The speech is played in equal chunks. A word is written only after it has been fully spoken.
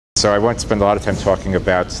So I won't spend a lot of time talking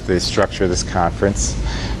about the structure of this conference,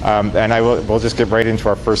 and we'll just get right into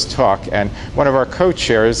our first talk. And one of our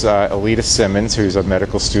co-chairs, Alita Simmons, who's a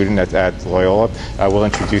medical student at Loyola, will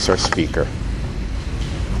introduce our speaker.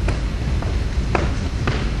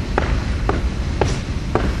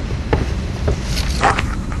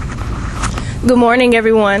 Good morning,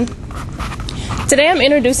 everyone. Today I'm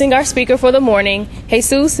introducing our speaker for the morning,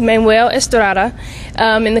 Jesus Manuel Estrada.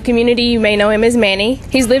 In the community, you may know him as Manny.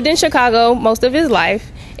 He's lived in Chicago most of his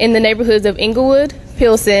life in the neighborhoods of Inglewood,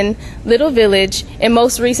 Pilsen, Little Village, and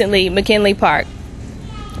most recently, McKinley Park.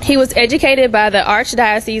 He was educated by the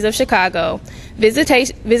Archdiocese of Chicago,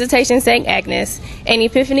 Visitation St. Agnes, and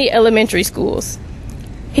Epiphany Elementary Schools.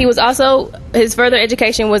 His further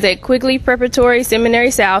education was at Quigley Preparatory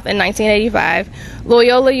Seminary South in 1985.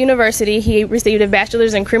 Loyola University, he received a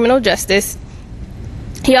bachelor's in criminal justice.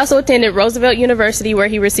 He also attended Roosevelt University, where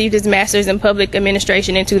he received his master's in public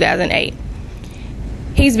administration in 2008.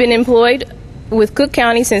 He's been employed with Cook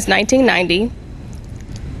County since 1990.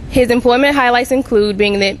 His employment highlights include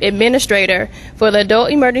being the administrator for the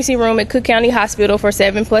adult emergency room at Cook County Hospital for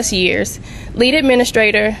 7+ years, lead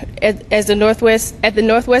administrator at the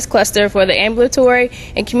Northwest Cluster for the Ambulatory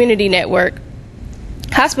and Community Network,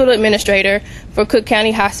 hospital administrator for Cook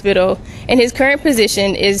County Hospital, and his current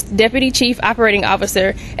position is Deputy Chief Operating Officer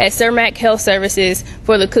at Cermak Health Services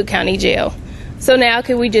for the Cook County Jail. So now,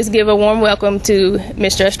 could we just give a warm welcome to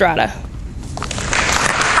Mr. Estrada?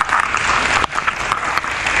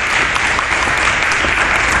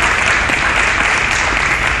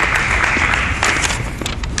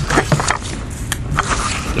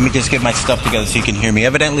 Let me just get my stuff together so you can hear me.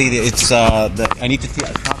 Evidently, it's I need to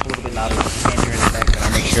talk a little bit louder. I can't hear in the back, but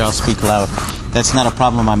I'll make sure I'll speak loud. That's not a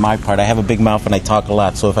problem on my part. I have a big mouth and I talk a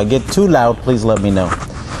lot. So if I get too loud, please let me know.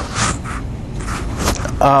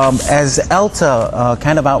 As Elta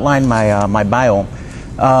kind of outlined my bio,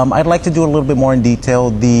 I'd like to do a little bit more in detail.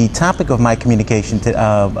 The topic of my communication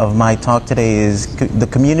of my talk today is the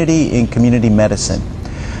community in community medicine.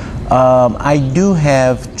 I do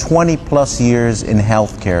have 20+ years in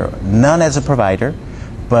healthcare, none as a provider,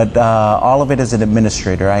 but all of it as an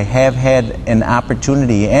administrator. I have had an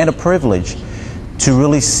opportunity and a privilege to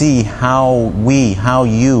really see how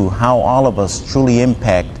all of us truly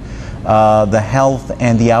impact the health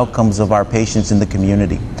and the outcomes of our patients in the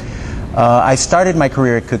community. I started my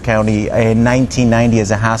career at Cook County in 1990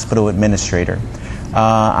 as a hospital administrator.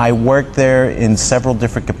 I worked there in several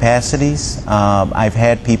different capacities. I've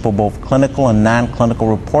had people, both clinical and non-clinical,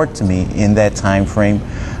 report to me in that time frame.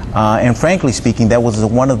 And frankly speaking, that was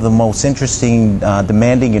one of the most interesting,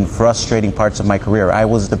 demanding, and frustrating parts of my career. I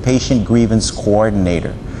was the patient grievance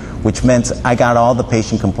coordinator, which meant I got all the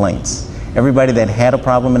patient complaints. Everybody that had a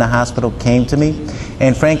problem in a hospital came to me.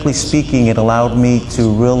 And frankly speaking, it allowed me to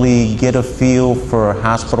really get a feel for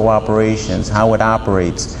hospital operations, how it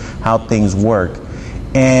operates, how things work.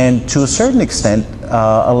 And to a certain extent,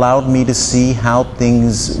 allowed me to see how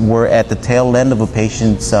things were at the tail end of a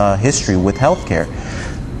patient's history with healthcare.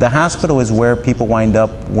 The hospital is where people wind up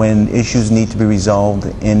when issues need to be resolved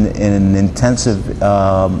in an intensive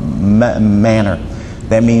manner.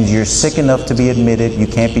 That means you're sick enough to be admitted, you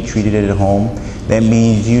can't be treated at home. That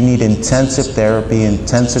means you need intensive therapy,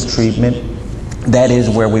 intensive treatment. That is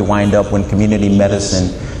where we wind up when community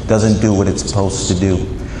medicine doesn't do what it's supposed to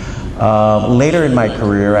do. Later in my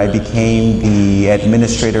career, I became the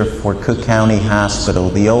administrator for Cook County Hospital,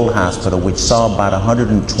 the old hospital, which saw about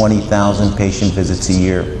 120,000 patient visits a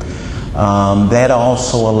year. That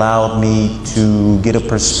also allowed me to get a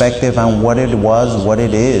perspective on what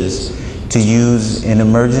it is to use an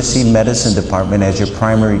emergency medicine department as your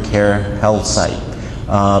primary care health site.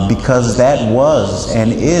 Because that was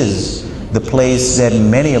and is the place that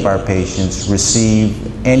many of our patients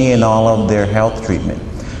receive any and all of their health treatment.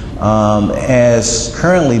 As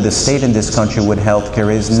currently the state in this country with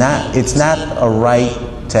healthcare it's not a right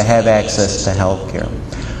to have access to healthcare.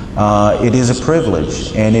 It is a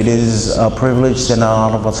privilege, and it is a privilege that not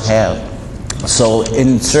all of us have. So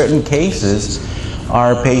in certain cases,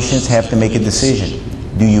 our patients have to make a decision.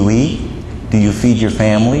 Do you eat? Do you feed your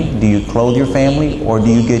family? Do you clothe your family? Or do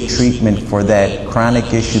you get treatment for that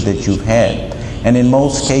chronic issue that you've had? And in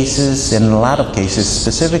most cases, and in a lot of cases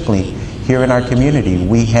specifically, here in our community,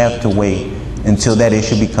 we have to wait until that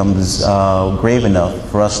issue becomes grave enough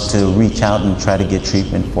for us to reach out and try to get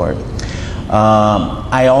treatment for it.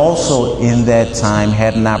 I also, in that time,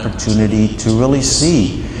 had an opportunity to really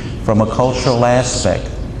see from a cultural aspect.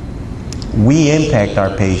 We impact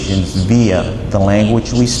our patients via the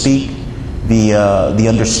language we speak, via the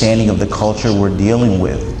understanding of the culture we're dealing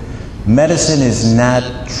with. Medicine is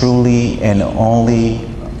not truly and only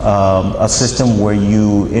a system where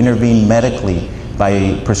you intervene medically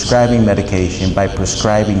by prescribing medication, by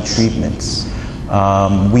prescribing treatments.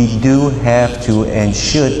 We do have to and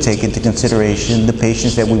should take into consideration the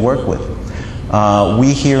patients that we work with.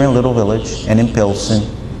 We here in Little Village and in Pilsen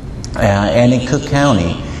and in Cook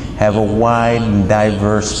County have a wide and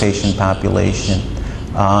diverse patient population.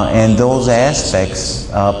 And those aspects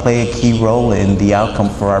play a key role in the outcome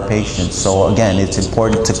for our patients. So again, it's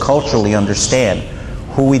important to culturally understand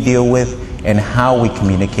who we deal with and how we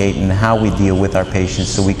communicate and how we deal with our patients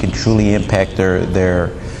so we can truly impact their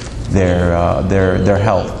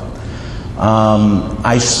health.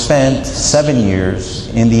 I spent 7 years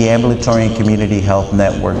in the Ambulatory and Community Health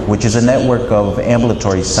Network, which is a network of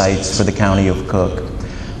ambulatory sites for the County of Cook.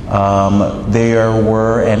 There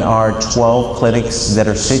were and are 12 clinics that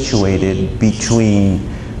are situated between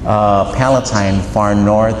Palatine, far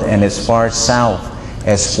north, and as far south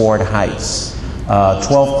as Ford Heights.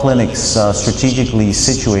 12 clinics strategically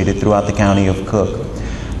situated throughout the County of Cook.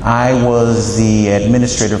 I was the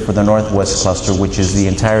administrator for the Northwest Cluster, which is the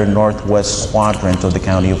entire northwest quadrant of the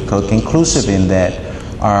County of Cook. Inclusive in that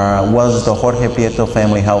was the Jorge Prieto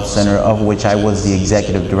Family Health Center, of which I was the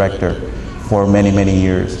executive director for many, many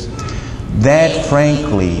years. That,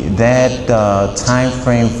 frankly, that time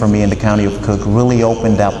frame for me in the County of Cook really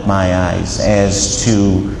opened up my eyes as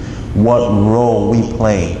to what role we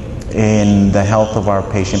play in the health of our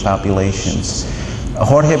patient populations.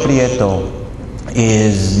 Jorge Prieto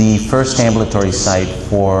is the first ambulatory site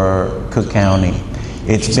for Cook County.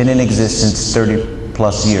 It's been in existence 30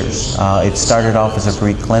 plus years. It started off as a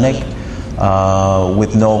free clinic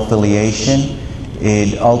with no affiliation.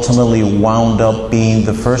 It ultimately wound up being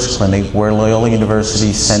the first clinic where Loyola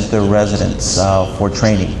University sent their residents for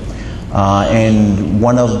training. And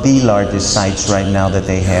one of the largest sites right now that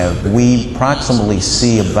they have. We approximately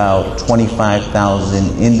see about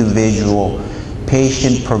 25,000 individual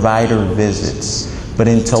patient-provider visits, but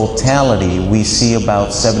in totality, we see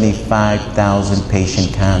about 75,000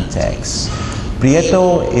 patient contacts.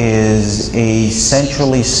 Prieto is a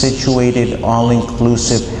centrally situated,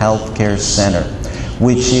 all-inclusive healthcare center,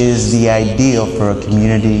 which is the ideal for a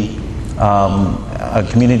community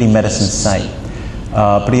medicine site.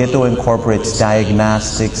 Prieto incorporates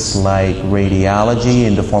diagnostics like radiology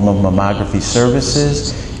in the form of mammography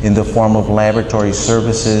services, in the form of laboratory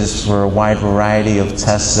services for a wide variety of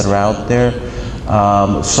tests that are out there,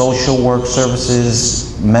 social work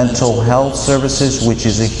services, mental health services, which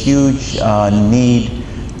is a huge need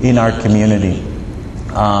in our community,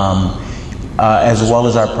 as well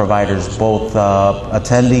as our providers, both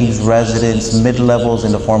attendings, residents, mid-levels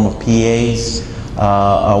in the form of PAs,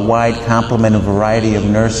 a wide complement of variety of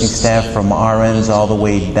nursing staff from RNs all the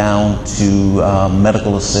way down to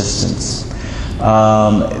medical assistants.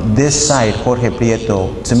 This site, Jorge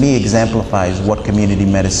Prieto, to me exemplifies what community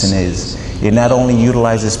medicine is. It not only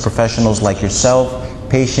utilizes professionals like yourself,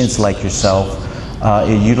 patients like yourself,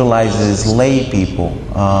 it utilizes lay people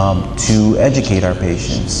to educate our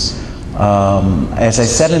patients. As I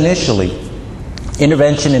said initially,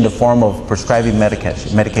 intervention in the form of prescribing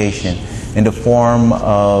medication, in the form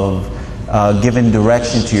of giving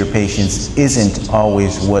direction to your patients isn't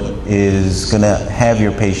always what is going to have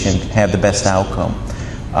your patient have the best outcome.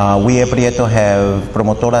 We at Prieto have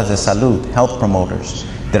promotoras de salud, health promoters,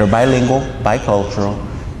 that are bilingual, bicultural,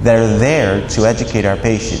 that are there to educate our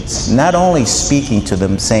patients, not only speaking to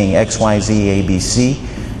them saying X, Y, Z, ABC,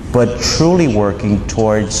 but truly working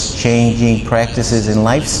towards changing practices and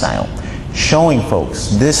lifestyle. Showing folks,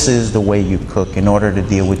 this is the way you cook in order to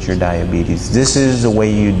deal with your diabetes. This is the way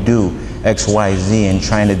you do X, Y, Z in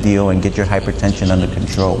trying to deal and get your hypertension under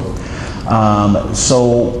control.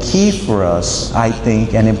 So key for us, I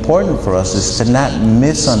think, and important for us is to not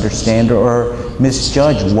misunderstand or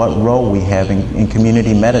misjudge what role we have in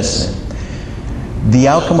community medicine. The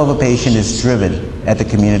outcome of a patient is driven at the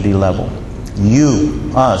community level.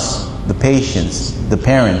 You, us, the patients, the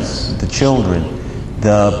parents, the children,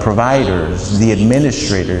 the providers, the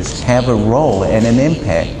administrators have a role and an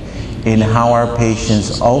impact in how our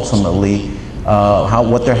patients ultimately,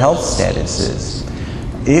 what their health status is.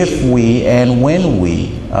 If we and when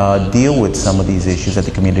we deal with some of these issues at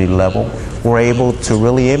the community level, we're able to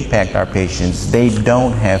really impact our patients. They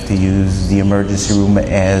don't have to use the emergency room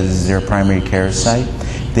as their primary care site.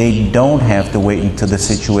 They don't have to wait until the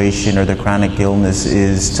situation or the chronic illness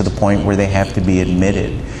is to the point where they have to be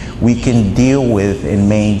admitted. We can deal with and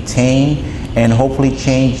maintain and hopefully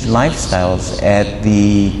change lifestyles at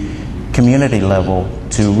the community level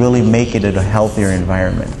to really make it a healthier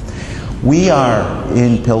environment. We are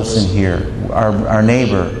in Pilsen here, our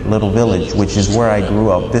neighbor, Little Village, which is where I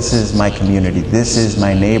grew up. This is my community. This is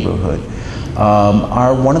my neighborhood.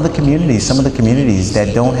 Are one of the communities, some of the communities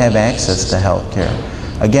that don't have access to health care.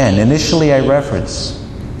 Again, initially I referenced,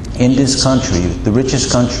 in this country, the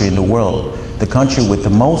richest country in the world, the country with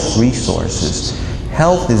the most resources,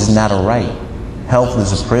 health is not a right. Health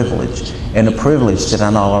is a privilege, and a privilege that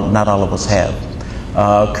not all of us have.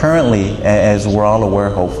 Currently, as we're all aware,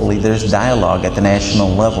 hopefully, there's dialogue at the national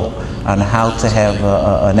level on how to have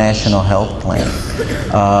a national health plan.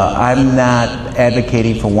 I'm not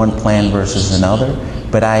advocating for one plan versus another,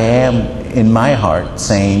 but I am, in my heart,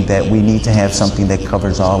 saying that we need to have something that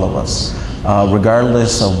covers all of us,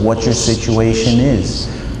 regardless of what your situation is.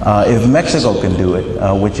 If Mexico can do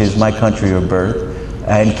it, which is my country of birth,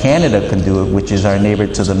 and Canada can do it, which is our neighbor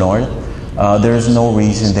to the north, there's no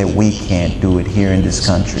reason that we can't do it here in this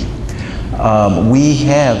country. We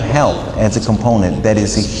have health as a component that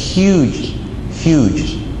is a huge,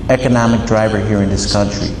 huge economic driver here in this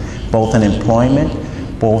country, both in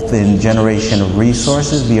employment, both in generation of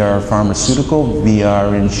resources via our pharmaceutical, via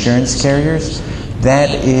our insurance carriers. That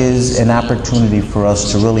is an opportunity for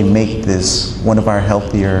us to really make this one of our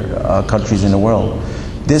healthier countries in the world.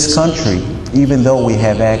 This country, even though we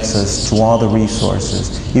have access to all the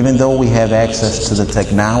resources, even though we have access to the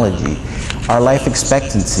technology, our life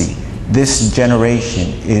expectancy, this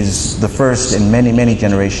generation is the first in many, many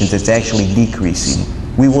generations that's actually decreasing.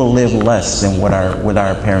 We will live less than what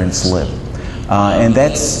our parents lived. And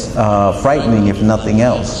that's frightening if nothing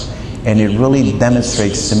else. And it really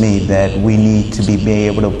demonstrates to me that we need to be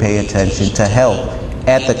able to pay attention to health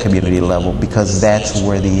at the community level, because that's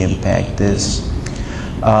where the impact is.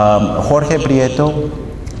 Jorge Prieto,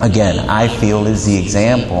 again, I feel is the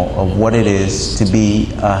example of what it is to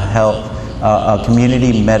be a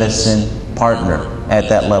community medicine partner at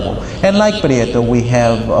that level. And like Prieto, we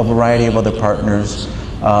have a variety of other partners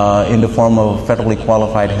in the form of federally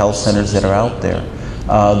qualified health centers that are out there.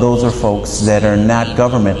 Those are folks that are not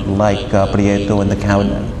government like Prieto and the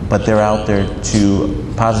county, but they're out there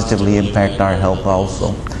to positively impact our health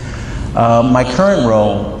also. My current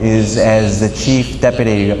role is as the Chief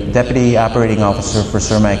Deputy Operating Officer for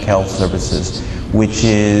CERMAC Health Services, which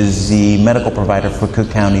is the medical provider for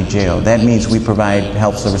Cook County Jail. That means we provide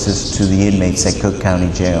health services to the inmates at Cook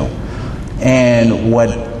County Jail. And what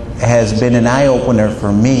has been an eye-opener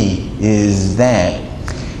for me is that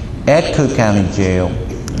at Cook County Jail,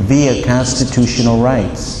 via constitutional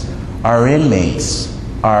rights, our inmates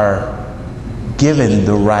are given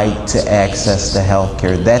the right to access to health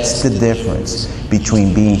care. That's the difference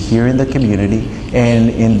between being here in the community and,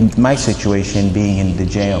 in my situation, being in the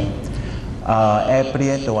jail. At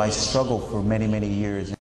Prieto, I struggled for many, many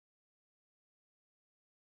years.